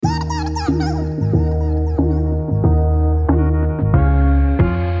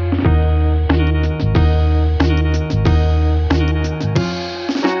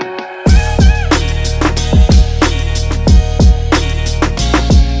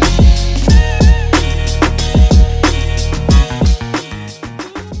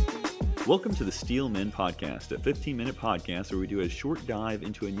Welcome to the Steel Men Podcast, a 15-minute podcast where we do a short dive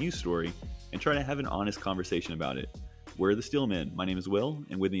into a news story and try to have an honest conversation about it. We're the Steel Men. My name is Will,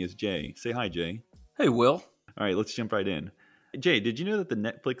 and with me is Jay. Say hi, Jay. Hey, Will. All right, let's jump right in. Jay, did you know that the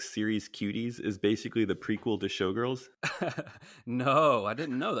Netflix series Cuties is basically the prequel to Showgirls? No, I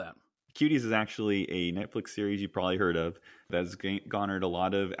didn't know that. Cuties is actually a Netflix series you probably heard of that has garnered a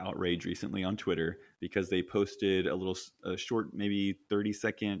lot of outrage recently on Twitter because they posted a short, maybe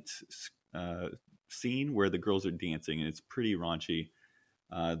 30-second scene where the girls are dancing, and it's pretty raunchy.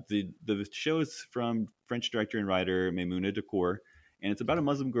 The show is from French director and writer Maimouna Dacour, and it's about a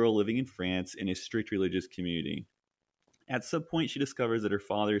Muslim girl living in France in a strict religious community. At some point, she discovers that her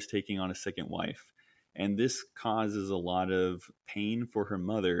father is taking on a second wife, and this causes a lot of pain for her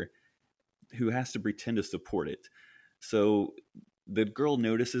mother, who has to pretend to support it. So the girl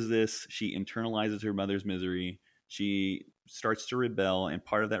notices this. She internalizes her mother's misery. She starts to rebel, and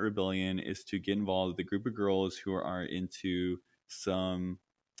part of that rebellion is to get involved with a group of girls who are into some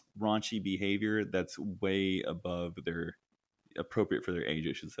raunchy behavior that's way above appropriate for their age,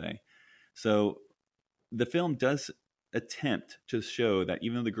 I should say. So the film does attempt to show that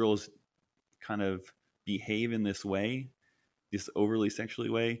even though the girls kind of behave in this way, this overly sexually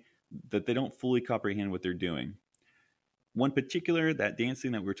way, that they don't fully comprehend what they're doing. One particular, that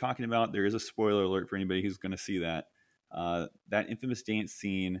dancing that we're talking about, there is a spoiler alert for anybody who's going to see that. That infamous dance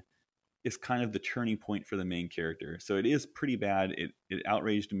scene is kind of the turning point for the main character. So it is pretty bad. It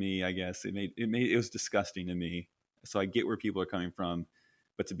outraged me, I guess. It was disgusting to me. So I get where people are coming from.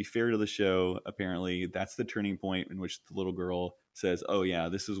 But to be fair to the show, apparently that's the turning point in which the little girl says, oh yeah,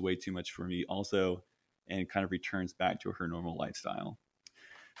 this is way too much for me also, and kind of returns back to her normal lifestyle.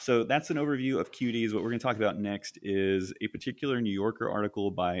 So that's an overview of Cuties. What we're going to talk about next is a particular New Yorker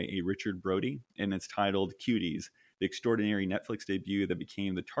article by a Richard Brody, and it's titled Cuties, the extraordinary Netflix debut that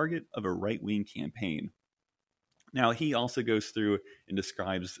became the target of a right-wing campaign. Now, he also goes through and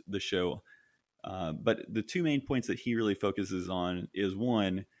describes the show, but the two main points that he really focuses on is,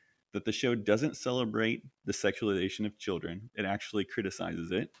 one, that the show doesn't celebrate the sexualization of children. It actually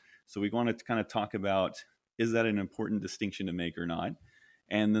criticizes it. So we want to kind of talk about, is that an important distinction to make or not?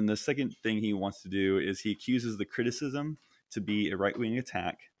 And then the second thing he wants to do is he accuses the criticism to be a right-wing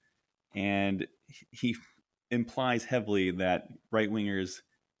attack, and he implies heavily that right-wingers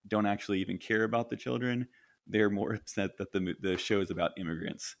don't actually even care about the children. They're more upset that the show is about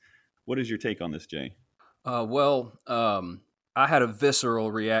immigrants. What is your take on this, Jay? I had a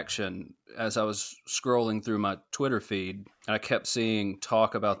visceral reaction as I was scrolling through my Twitter feed. I kept seeing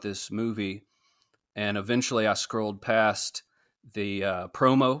talk about this movie, and eventually I scrolled past the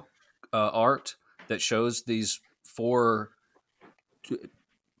promo art that shows these four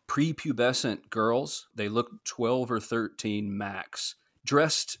prepubescent girls. They look 12 or 13 max,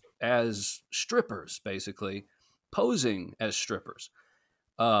 dressed as strippers, basically, posing as strippers.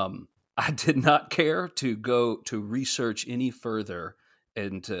 I did not care to go to research any further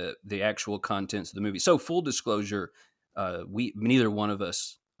into the actual contents of the movie. So full disclosure, neither one of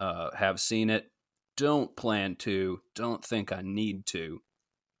us have seen it. Don't plan to, don't think I need to.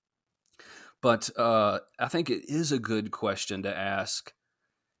 But I think it is a good question to ask,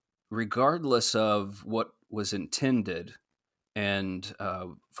 regardless of what was intended. And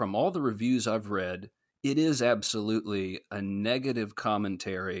from all the reviews I've read, it is absolutely a negative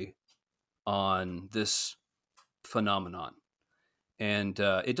commentary on this phenomenon. And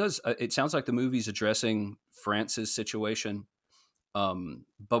it sounds like the movie's addressing France's situation.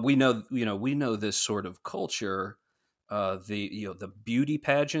 But we know this sort of culture, the beauty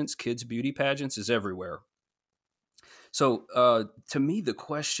pageants, kids' beauty pageants is everywhere. So to me, the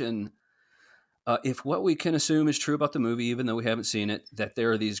question, if what we can assume is true about the movie, even though we haven't seen it, that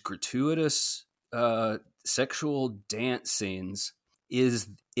there are these gratuitous sexual dance scenes, is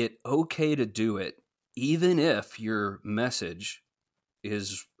it okay to do it, even if your message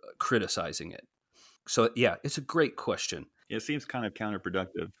is criticizing it? So yeah, it's a great question. It seems kind of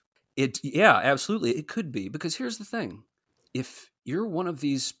counterproductive. Yeah, absolutely. It could be, because here's the thing. If you're one of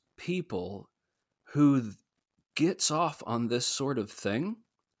these people who gets off on this sort of thing,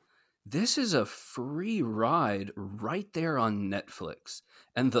 this is a free ride right there on Netflix.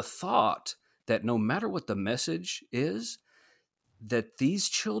 And the thought that no matter what the message is, that these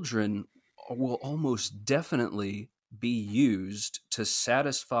children will almost definitely be used to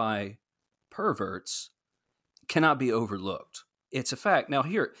satisfy perverts cannot be overlooked. It's a fact. Now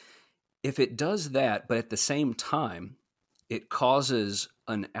here, if it does that, but at the same time, it causes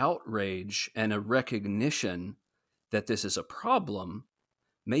an outrage and a recognition that this is a problem,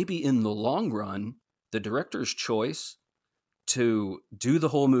 maybe in the long run, the director's choice to do the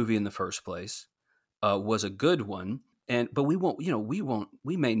whole movie in the first place was a good one. But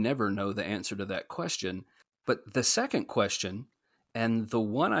we may never know the answer to that question. But the second question, and the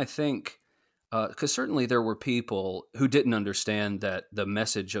one I think, because certainly there were people who didn't understand that the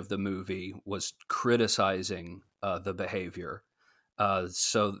message of the movie was criticizing the behavior.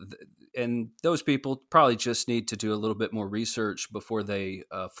 And those people probably just need to do a little bit more research before they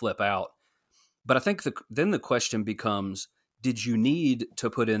flip out. But I think then the question becomes, did you need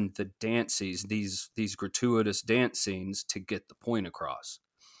to put in the dances, these gratuitous dance scenes to get the point across?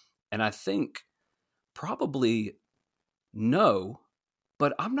 And I think probably no,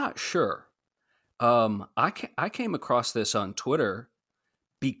 but I'm not sure. I came across this on Twitter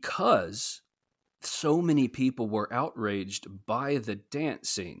because so many people were outraged by the dance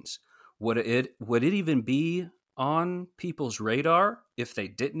scenes. Would it even be on people's radar if they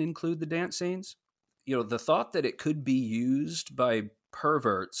didn't include the dance scenes? The thought that it could be used by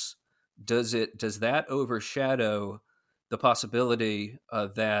perverts, does that overshadow the possibility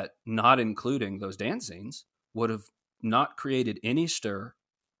that not including those dance scenes would have not created any stir,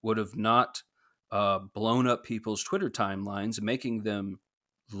 would have not blown up people's Twitter timelines, making them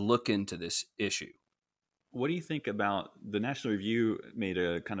look into this issue? What do you think about the National Review made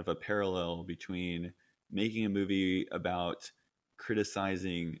a kind of a parallel between making a movie about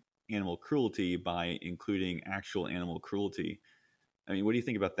criticizing animal cruelty by including actual animal cruelty? I mean, what do you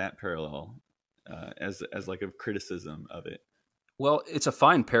think about that parallel as like a criticism of it? Well, it's a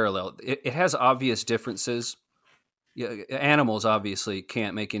fine parallel. It has obvious differences. Yeah, animals obviously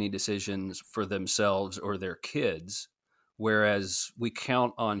can't make any decisions for themselves or their kids, whereas we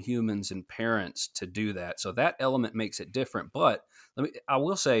count on humans and parents to do that. So that element makes it different. But I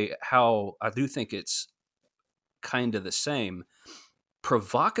will say how I do think it's kind of the same.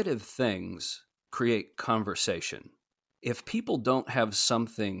 Provocative things create conversation. If people don't have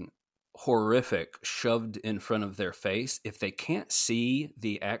something horrific shoved in front of their face, if they can't see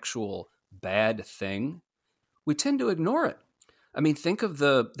the actual bad thing, we tend to ignore it. I mean, think of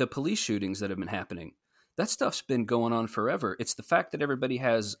the police shootings that have been happening. That stuff's been going on forever. It's the fact that everybody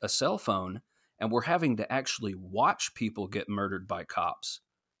has a cell phone and we're having to actually watch people get murdered by cops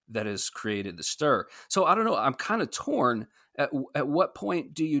that has created the stir. So I don't know. I'm kind of torn. At what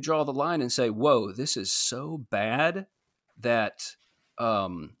point do you draw the line and say, whoa, this is so bad that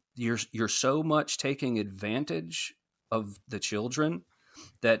you're so much taking advantage of the children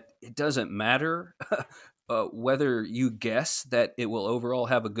that it doesn't matter whether you guess that it will overall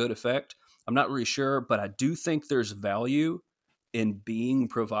have a good effect? I'm not really sure, but I do think there's value in being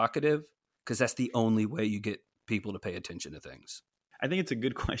provocative because that's the only way you get people to pay attention to things. I think it's a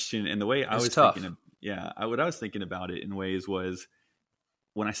good question. And the way I was tough. thinking what I was thinking about it in ways was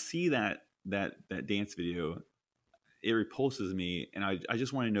when I see that dance video, it repulses me. And I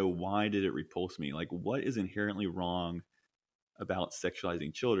just want to know, why did it repulse me? Like, what is inherently wrong about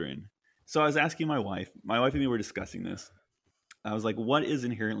sexualizing children? So I was asking my wife and me were discussing this. I was like, what is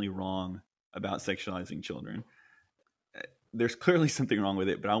inherently wrong about sexualizing children? There's clearly something wrong with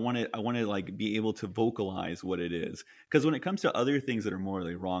it, but I want to like be able to vocalize what it is. Because when it comes to other things that are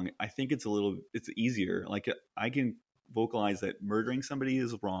morally wrong, I think it's easier. Like, I can vocalize that murdering somebody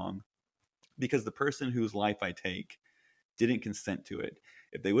is wrong because the person whose life I take didn't consent to it.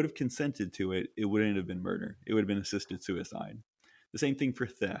 If they would have consented to it, it wouldn't have been murder. It would have been assisted suicide. The same thing for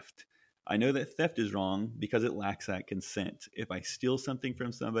theft. I know that theft is wrong because it lacks that consent. If I steal something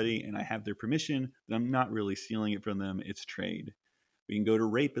from somebody and I have their permission, then I'm not really stealing it from them. It's trade. We can go to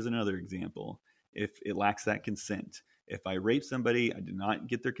rape as another example. If it lacks that consent. If I rape somebody, I did not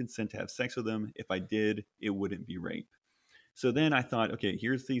get their consent to have sex with them. If I did, it wouldn't be rape. So then I thought, okay,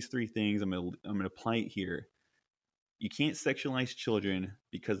 here's these three things. I'm going to apply it here. You can't sexualize children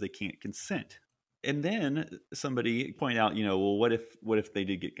because they can't consent. And then somebody pointed out, well, what if they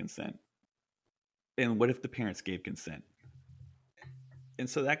did get consent? And what if the parents gave consent? And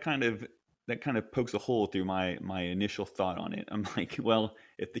so that kind of pokes a hole through my initial thought on it. I'm like, well,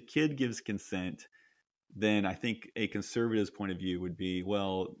 if the kid gives consent, then I think a conservative's point of view would be,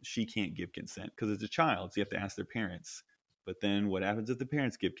 well, she can't give consent because it's a child, so you have to ask their parents. But then what happens if the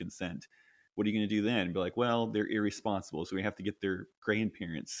parents give consent? What are you going to do then? Be like, well, they're irresponsible, so we have to get their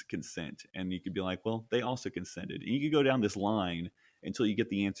grandparents' consent. And you could be like, well, they also consented. And you could go down this line until you get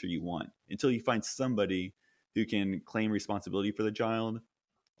the answer you want, until you find somebody who can claim responsibility for the child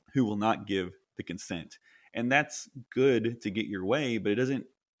who will not give the consent. And that's good to get your way, but it doesn't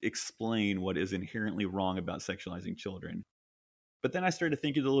explain what is inherently wrong about sexualizing children. But then I started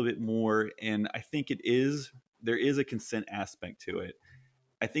thinking a little bit more, and I think there is a consent aspect to it.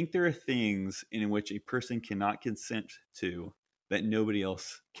 I think there are things in which a person cannot consent to that nobody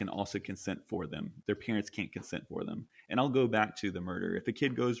else can also consent for them. Their parents can't consent for them. And I'll go back to the murder. If a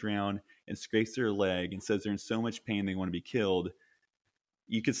kid goes around and scrapes their leg and says they're in so much pain they want to be killed,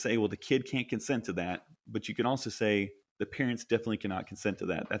 you could say, well, the kid can't consent to that. But you can also say the parents definitely cannot consent to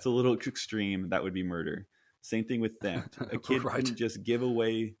that. That's a little extreme. That would be murder. Same thing with theft. A kid Right. couldn't just give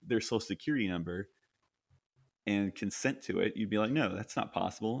away their social security number and consent to it. You'd be like, no, that's not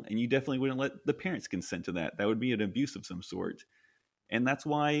possible. And you definitely wouldn't let the parents consent to that. That would be an abuse of some sort. And that's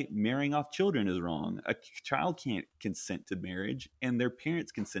why marrying off children is wrong. A child can't consent to marriage, and their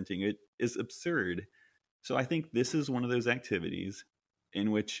parents consenting it is absurd. So I think this is one of those activities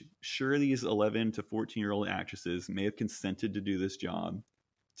in which sure these 11 to 14-year-old actresses may have consented to do this job,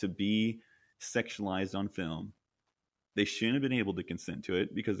 to be sexualized on film. They shouldn't have been able to consent to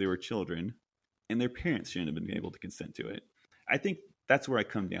it because they were children, and their parents shouldn't have been able to consent to it. I think that's where I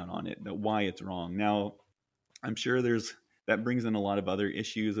come down on it, that why it's wrong. Now, I'm sure that brings in a lot of other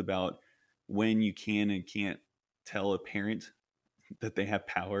issues about when you can and can't tell a parent that they have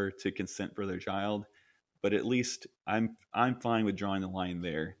power to consent for their child. But at least I'm fine with drawing the line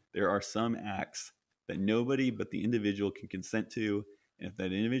there. There are some acts that nobody but the individual can consent to. And if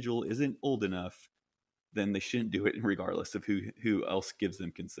that individual isn't old enough, then they shouldn't do it regardless of who else gives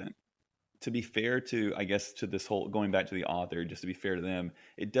them consent. To be fair to, I guess, to this whole, going back to the author, just to be fair to them,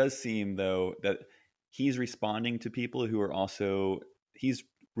 it does seem, though, that he's responding to people who are also, he's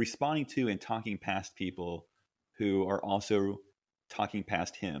responding to and talking past people who are also talking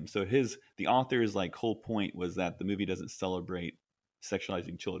past him. So the author's like whole point was that the movie doesn't celebrate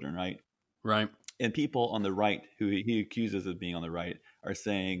sexualizing children, right? Right. And people on the right, who he accuses of being on the right, are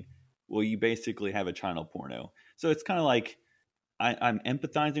saying, well, you basically have a child porno. So it's kind of like, I'm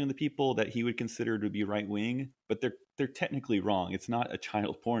empathizing with the people that he would consider to be right wing, but they're technically wrong. It's not a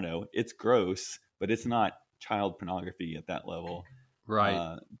child porno. It's gross, but it's not child pornography at that level.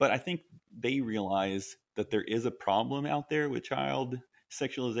 Right. But I think they realize that there is a problem out there with child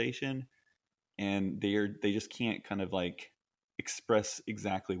sexualization, and they just can't kind of like express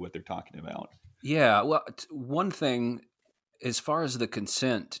exactly what they're talking about. Yeah. Well, one thing, as far as the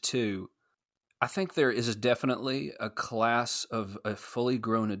consent too, I think there is definitely a class of fully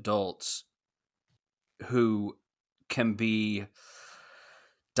grown adults who can be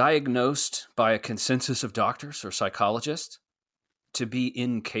diagnosed by a consensus of doctors or psychologists to be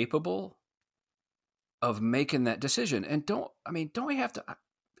incapable of making that decision. And don't we have to,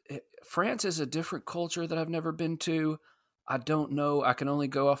 France is a different culture that I've never been to. I don't know. I can only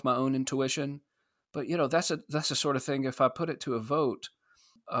go off my own intuition, but that's the sort of thing. If I put it to a vote,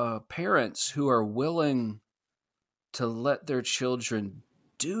 parents who are willing to let their children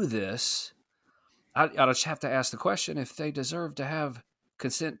do this, I just have to ask the question if they deserve to have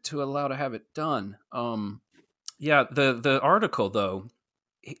consent to allow to have it done. Yeah, the article though,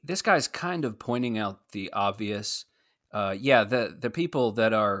 this guy's kind of pointing out the obvious. The people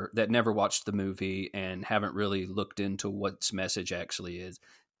that never watched the movie and haven't really looked into what its message actually is,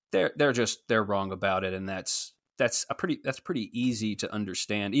 they're wrong about it, and that's pretty easy to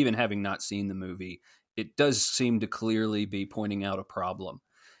understand. Even having not seen the movie, it does seem to clearly be pointing out a problem.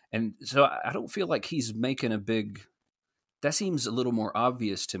 And so I don't feel like he's making a big, that seems a little more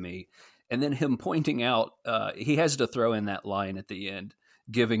obvious to me. And then him pointing out, he has to throw in that line at the end,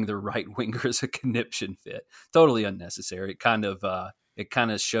 giving the right wingers a conniption fit. Totally unnecessary. It kind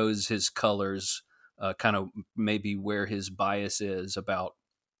of shows his colors, kind of maybe where his bias is about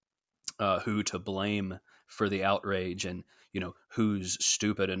who to blame for the outrage, and who's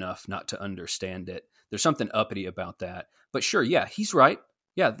stupid enough not to understand it. There's something uppity about that. But sure, yeah, he's right.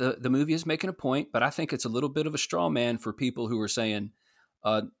 Yeah, the movie is making a point, but I think it's a little bit of a straw man for people who are saying,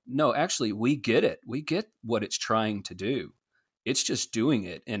 no, actually, we get it. We get what it's trying to do. It's just doing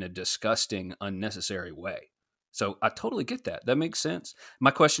it in a disgusting, unnecessary way. So I totally get that. That makes sense.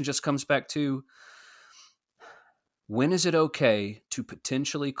 My question just comes back to, when is it okay to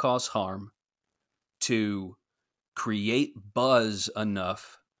potentially cause harm, to create buzz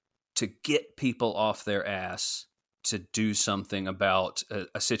enough to get people off their ass to do something about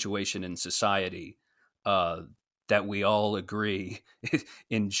a situation in society that we all agree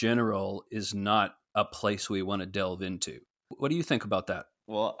in general is not a place we want to delve into? What do you think about that?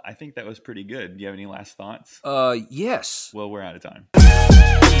 Well, I think that was pretty good. Do you have any last thoughts? Yes. Well, we're out of time.